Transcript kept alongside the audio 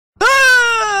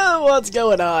What's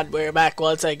going on? We're back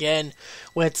once again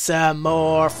with some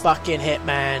more fucking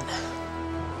Hitman.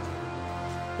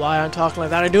 Why I'm talking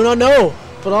like that, I do not know.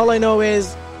 But all I know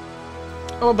is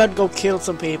I'm about to go kill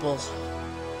some people.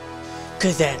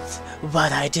 Cause that's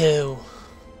what I do.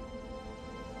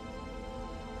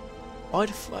 Why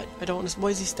the fuck? I don't understand. Why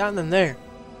is he standing there?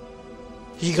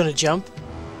 Is he gonna jump?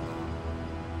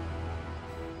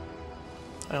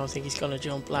 I don't think he's gonna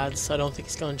jump, lads. I don't think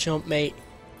he's gonna jump, mate.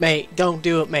 Mate, don't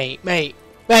do it, mate. Mate.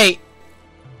 Mate.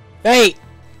 Mate.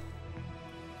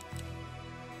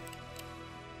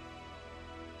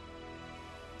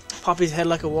 Pop his head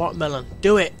like a watermelon.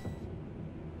 Do it.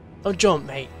 Don't jump,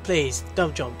 mate. Please,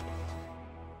 don't jump.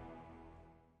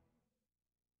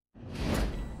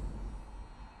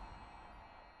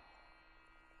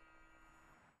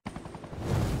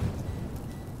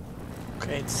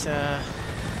 Okay, it's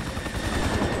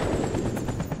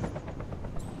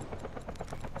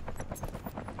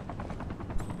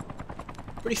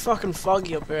pretty fucking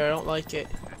foggy up here. I don't like it.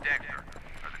 Detector,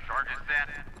 are the charges set?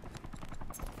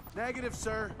 Negative,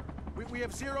 sir. We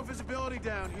have zero visibility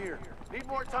down here. Need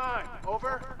more time.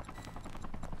 Over.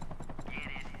 Get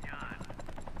it done.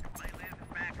 If they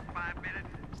live back in 5 minutes,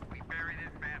 we bury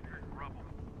this bastard in rubble.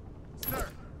 Sir.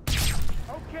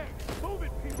 Okay, move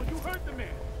it, people. You heard the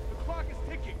man. The clock is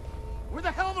ticking. Where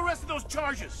the hell are the rest of those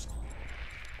charges?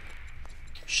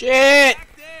 Shit!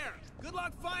 Back there. Good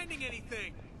luck finding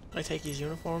anything. Can I take his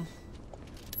uniform?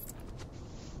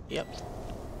 Yep.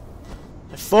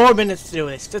 I have 4 minutes to do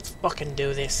this. Let's fucking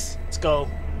do this. Let's go.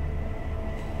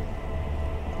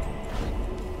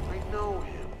 I know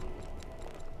him.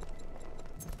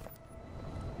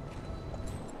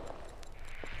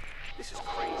 This is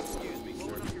crazy. Excuse me,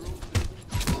 sir.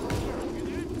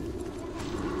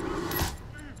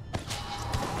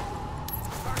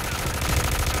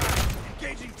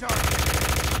 Engaging target.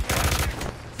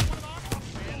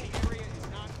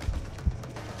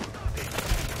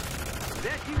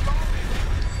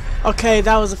 Okay,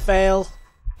 that was a fail.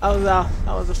 That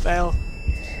was a fail.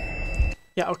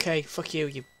 Yeah, okay, fuck you,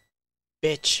 you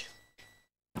bitch.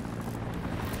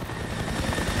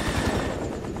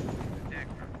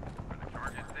 Detector, are the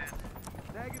charges set?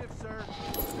 Negative, sir.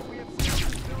 We have zero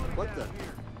visibility what down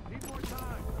here. Need more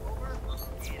time. Over.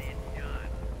 Get it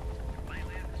done. If they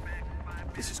live back in 5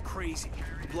 minutes, This is crazy.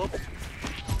 Blow.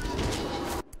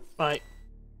 Right.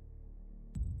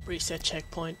 Reset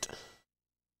checkpoint.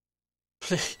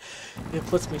 It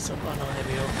puts me some. Oh no, there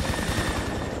we go.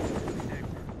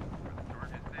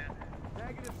 charges set?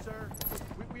 Negative, sir.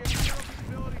 We have zero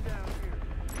visibility down here.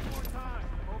 Need more time.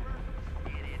 Over.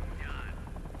 Get it done.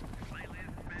 If they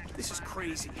live back in This is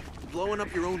crazy. Blowing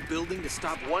up your own building to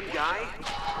stop one guy?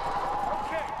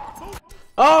 Okay, move.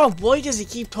 Oh, why does he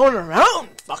keep turning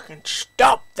around? Fucking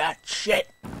stop that shit.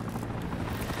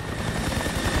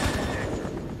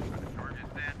 charges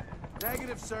set?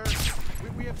 Negative, sir.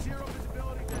 We have zero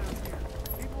visibility down here.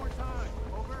 Need more time.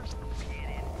 Over. Get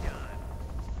it done.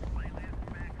 If they live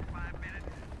back in 5 minutes,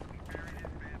 we bury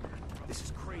this bastard in rubble. This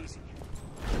is crazy.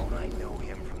 Don't I know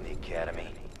him from the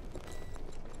academy?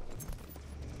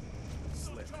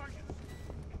 Slip.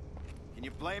 Can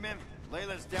you blame him?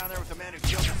 Layla's down there with the man who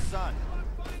killed his son.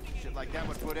 Shit like that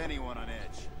would put anyone on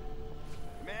edge.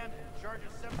 Command,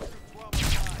 charges 7 through 12 on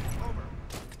 5. Over.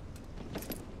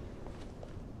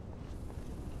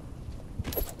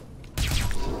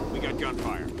 We got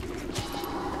gunfire.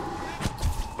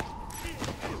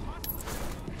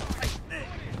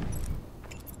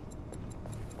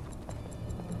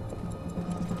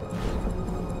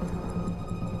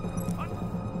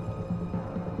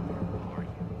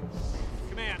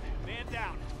 Command, man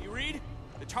down. You read?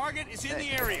 The target is in the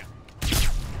area.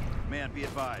 Man, be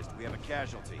advised, we have a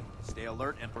casualty. Stay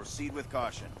alert and proceed with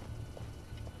caution.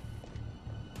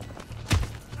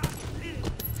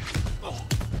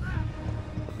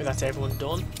 Wait, that's everyone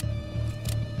done.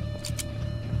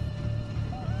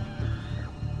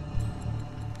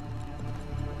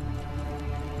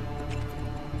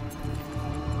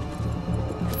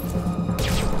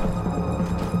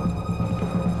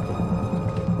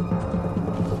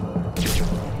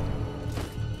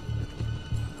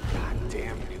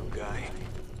 Goddamn new guy.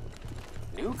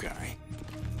 New guy?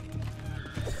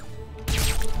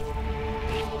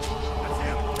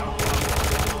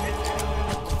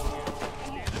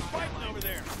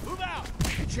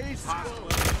 Chase.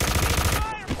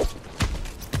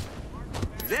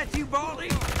 That you, Baldy?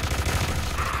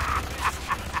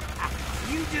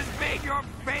 You just made your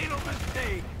fatal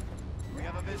mistake. We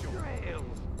have a visual.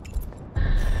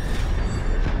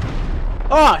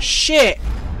 Oh shit!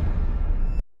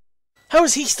 How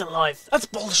is he still alive? That's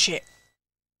bullshit.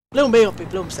 Blew me up, he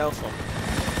blew himself up.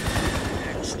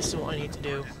 This is what I need to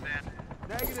do.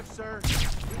 Negative, sir.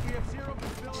 We have zero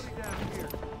visibility down here.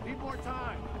 Need more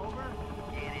time. Over.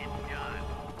 Get it done.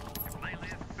 If they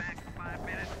live back in 5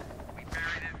 minutes, we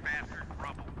bury this bastard in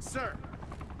rubble. Sir.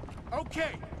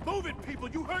 Okay, move it, people.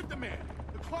 You heard the man.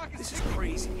 The clock is This is ticking.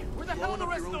 crazy. Where the hell are the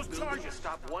Blowing rest up of your those own building charges? to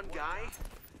stop one guy?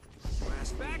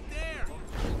 Back there.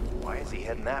 Why is he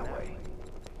heading that way?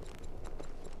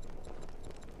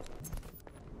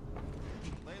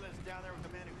 Layla's down there with the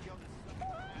man who killed his son.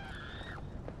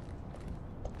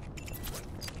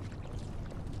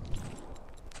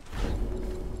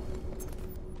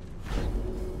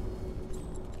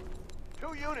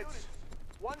 Two units.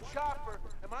 One chopper.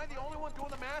 Am I the only one doing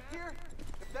the math here?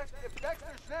 If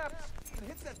Dexter snaps and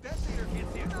hits that detonator,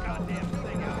 Get this goddamn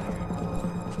thing out of here.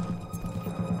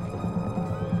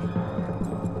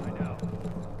 I know.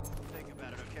 Think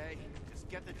about it, okay? Just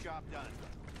get the job done.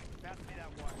 Pass me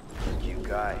that wire. Cute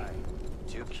guy.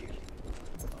 Too cute.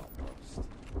 Almost.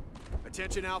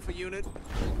 Attention, Alpha Unit.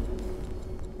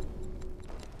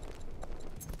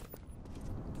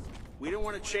 We don't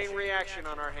want a chain reaction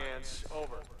on our hands.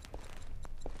 Over.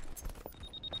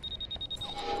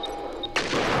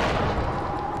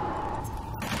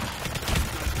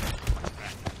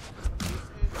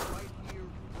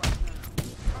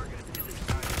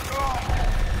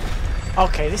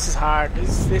 Okay, this is hard.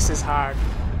 This is hard.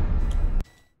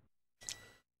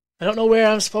 I don't know where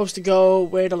I'm supposed to go,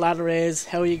 where the ladder is,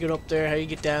 how you get up there, how you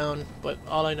get down, but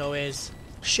all I know is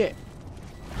shit.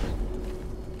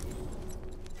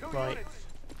 two Right. units.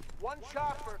 One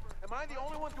chopper. Am I the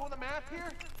only one doing the math here?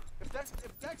 If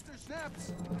Dexter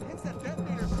snaps and hits that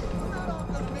detonator, we're not all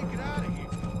gonna make it out of here.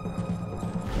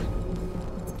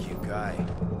 Cute guy.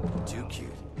 Too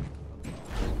cute.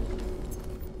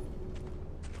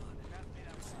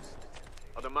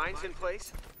 Are the mines in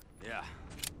place? Yeah.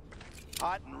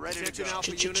 Hot and ready to Attention, go.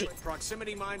 Alpha Unit.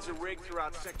 Proximity mines are rigged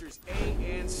throughout sectors A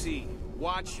and C.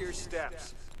 Watch your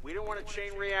steps. We don't want a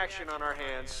chain reaction on our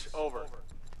hands. Over.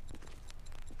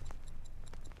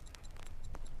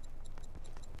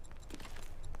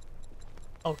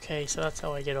 Okay, so that's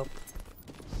how I get up.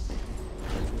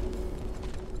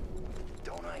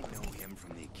 Don't I know him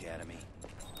from the academy?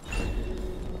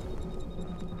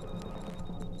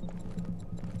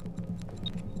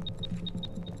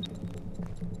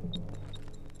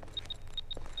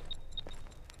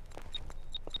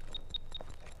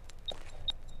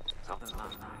 Something's not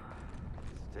right.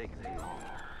 It's taking too long.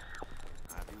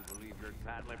 I do believe your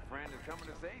tight-lipped friend is coming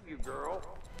to save you, girl.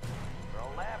 For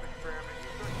a lab experiment, you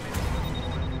couldn't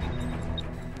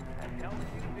the hell did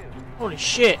you do? Holy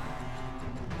shit!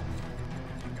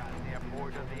 Goddamn boy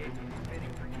does the agency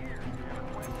bidding for years. Never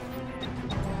questioned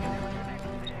it. Never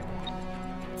connected to anyone.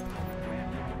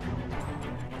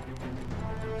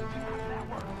 How does that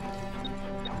work?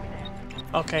 Tell me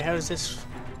that. Okay, how does this...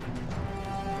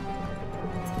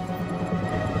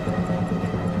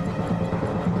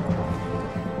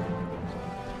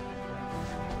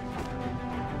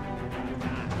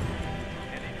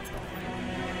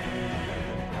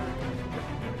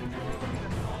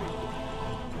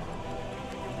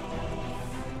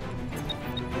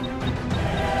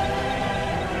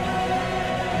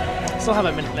 Still have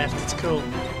a minute left, it's cool. Come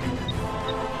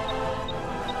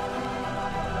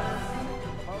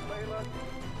on, Layla.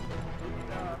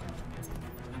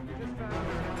 You just found her.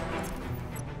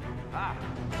 Ah,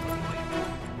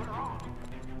 what's wrong?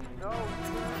 No,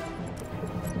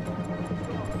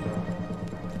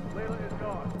 Layla is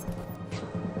gone.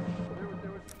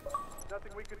 There was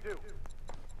nothing we could do.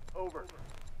 Over.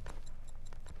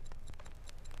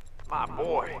 My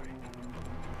boy.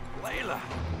 Layla.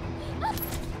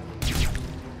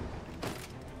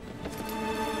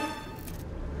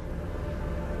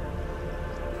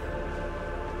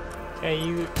 Okay,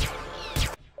 you...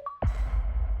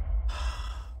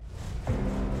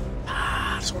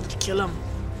 I just wanted to kill him.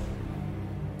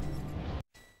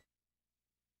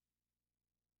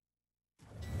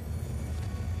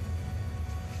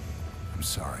 I'm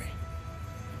sorry.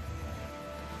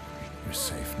 You're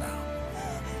safe now.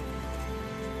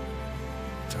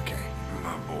 It's okay.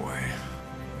 My boy,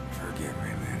 forgive me,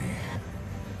 Lenny.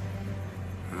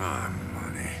 My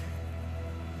money.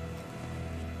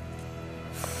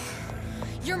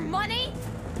 Your money?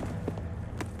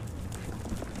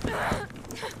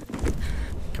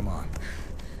 Come on.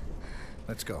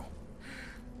 Let's go.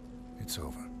 It's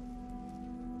over.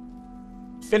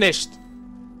 Finished.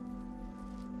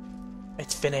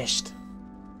 It's finished.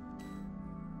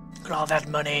 Look at all that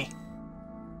money.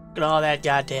 Look at all that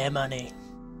goddamn money.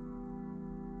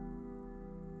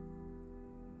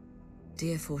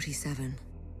 Dear 47,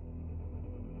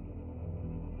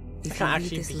 It if can't you read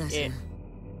actually this be letter, it.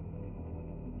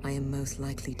 I am most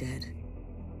likely dead.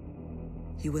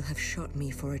 You will have shot me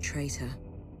for a traitor,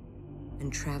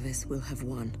 and Travis will have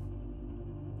won.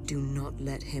 Do not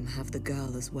let him have the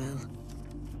girl as well.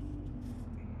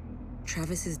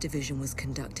 Travis's division was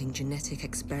conducting genetic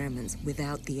experiments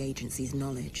without the agency's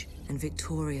knowledge, and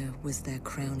Victoria was their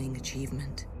crowning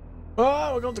achievement.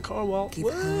 Oh, we got the Cornwall.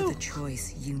 Give her the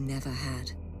choice you never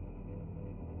had.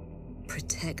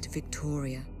 Protect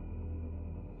Victoria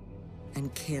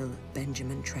and kill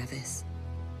Benjamin Travis.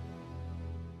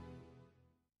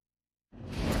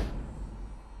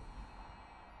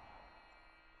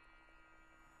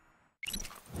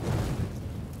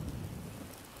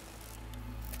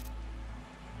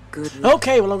 Good luck.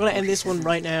 Okay, well I'm gonna end this one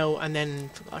right now, and then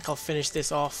I'll finish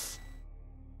this off.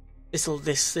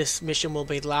 This mission will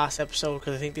be the last episode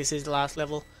because I think this is the last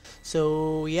level.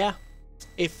 So yeah,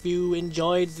 if you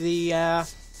enjoyed the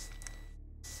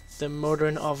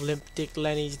murdering of Limp Dick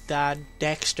Lenny's dad,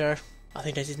 Dexter, I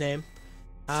think that's his name.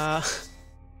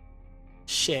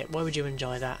 Shit, why would you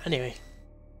enjoy that? Anyway,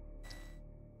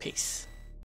 peace.